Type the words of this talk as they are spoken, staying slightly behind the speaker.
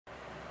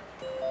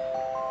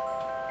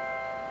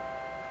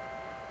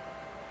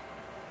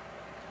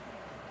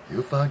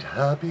You'll find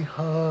happy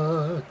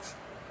hearts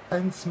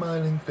and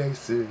smiling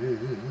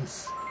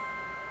faces,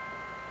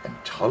 and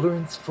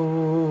tolerance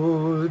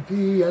for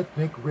the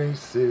ethnic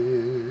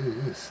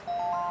races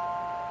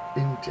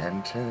in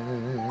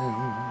Denton.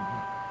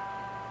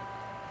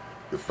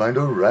 You'll find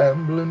a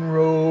rambling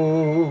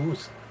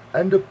rose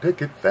and a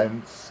picket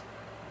fence,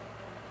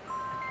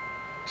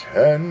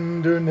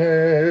 tenderness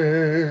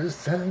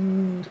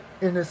and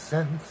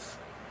innocence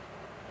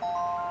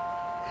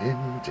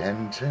in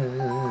Denton.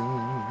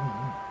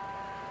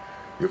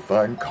 You'll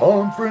find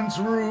conference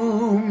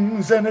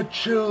rooms and a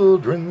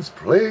children's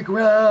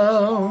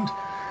playground.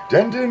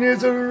 Denton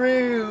is a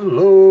real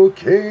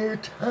okay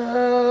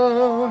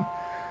town.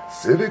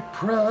 Civic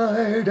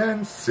pride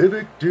and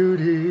civic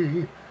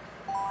duty,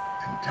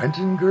 and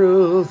Denton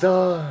girls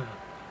are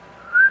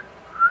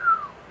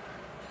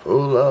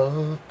full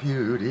of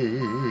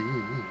beauty.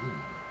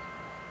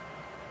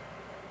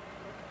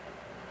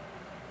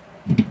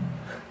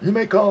 You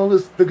may call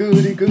us the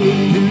goody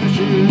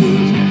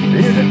two-shoes,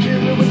 here to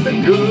cheer with the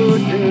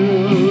good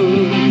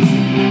news.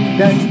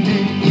 That's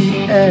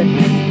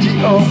D-E-N-T-O-N,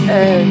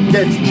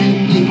 that's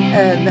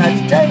T-E-N,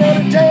 that's 10 out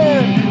of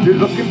 10. You're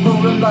looking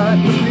for a life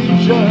of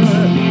leisure,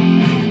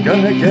 you're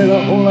gonna get a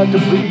whole lot to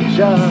please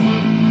ya.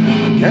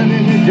 Again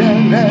and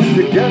again and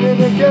again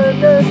and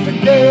again and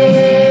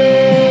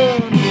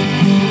again.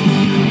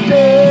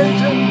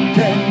 Denton,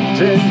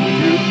 Denton,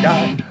 you've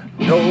got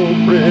no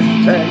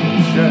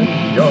pretension,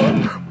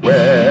 you're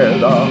where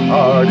the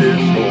heart is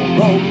so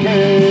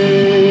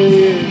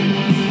okay.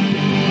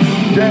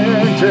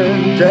 Denton,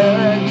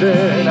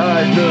 Denton, I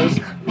just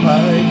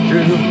like to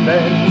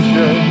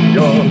mention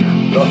you're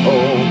the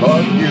home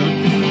of youth,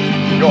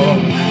 you're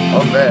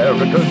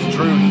America's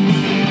truth,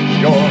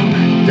 you're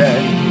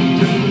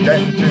Denton,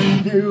 Denton,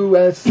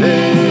 USA.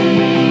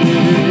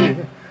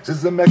 This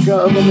is the Mecca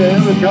of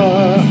America,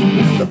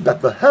 the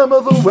Bethlehem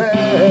of the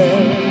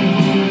West.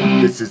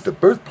 This is the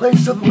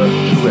birthplace of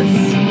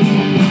virtuous,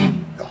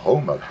 the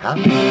home of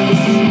happiness.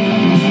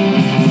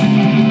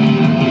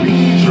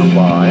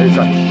 Leisure-wise,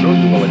 I'm sure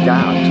you will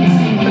adapt.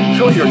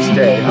 Enjoy your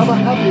stay, have a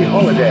happy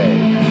holiday.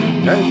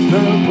 Let's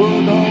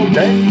put all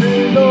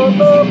Denton on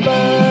the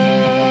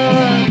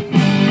map.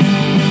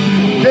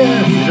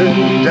 Denton,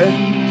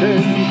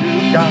 Denton,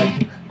 you've got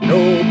no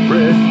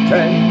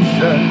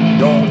pretension,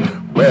 you're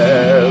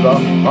where the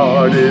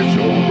heart is,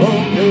 you're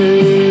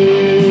okay.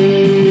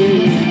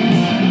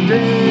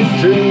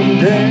 Denton,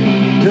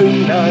 Denton,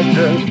 I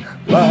just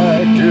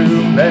like to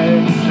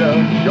mention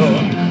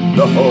you're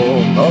the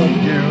home of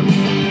youth,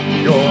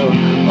 you're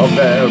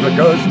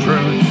America's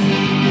truth,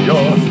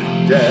 you're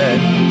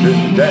Denton,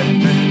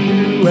 Denton,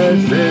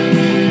 USA.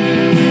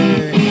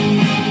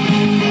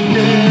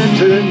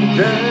 Denton,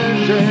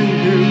 Denton,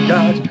 you've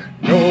got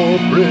no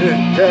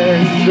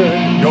pretension,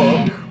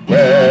 you're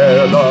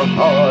where the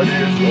heart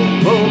is, you're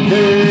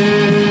okay.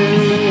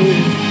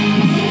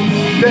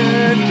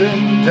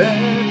 Denton,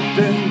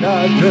 Denton, I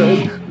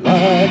just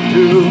like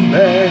to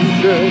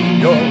mention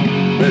you're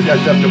the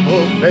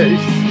acceptable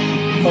face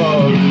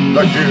of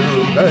the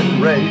human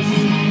race.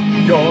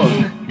 You're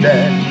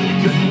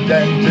Denton,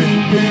 Denton,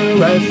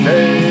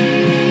 USA.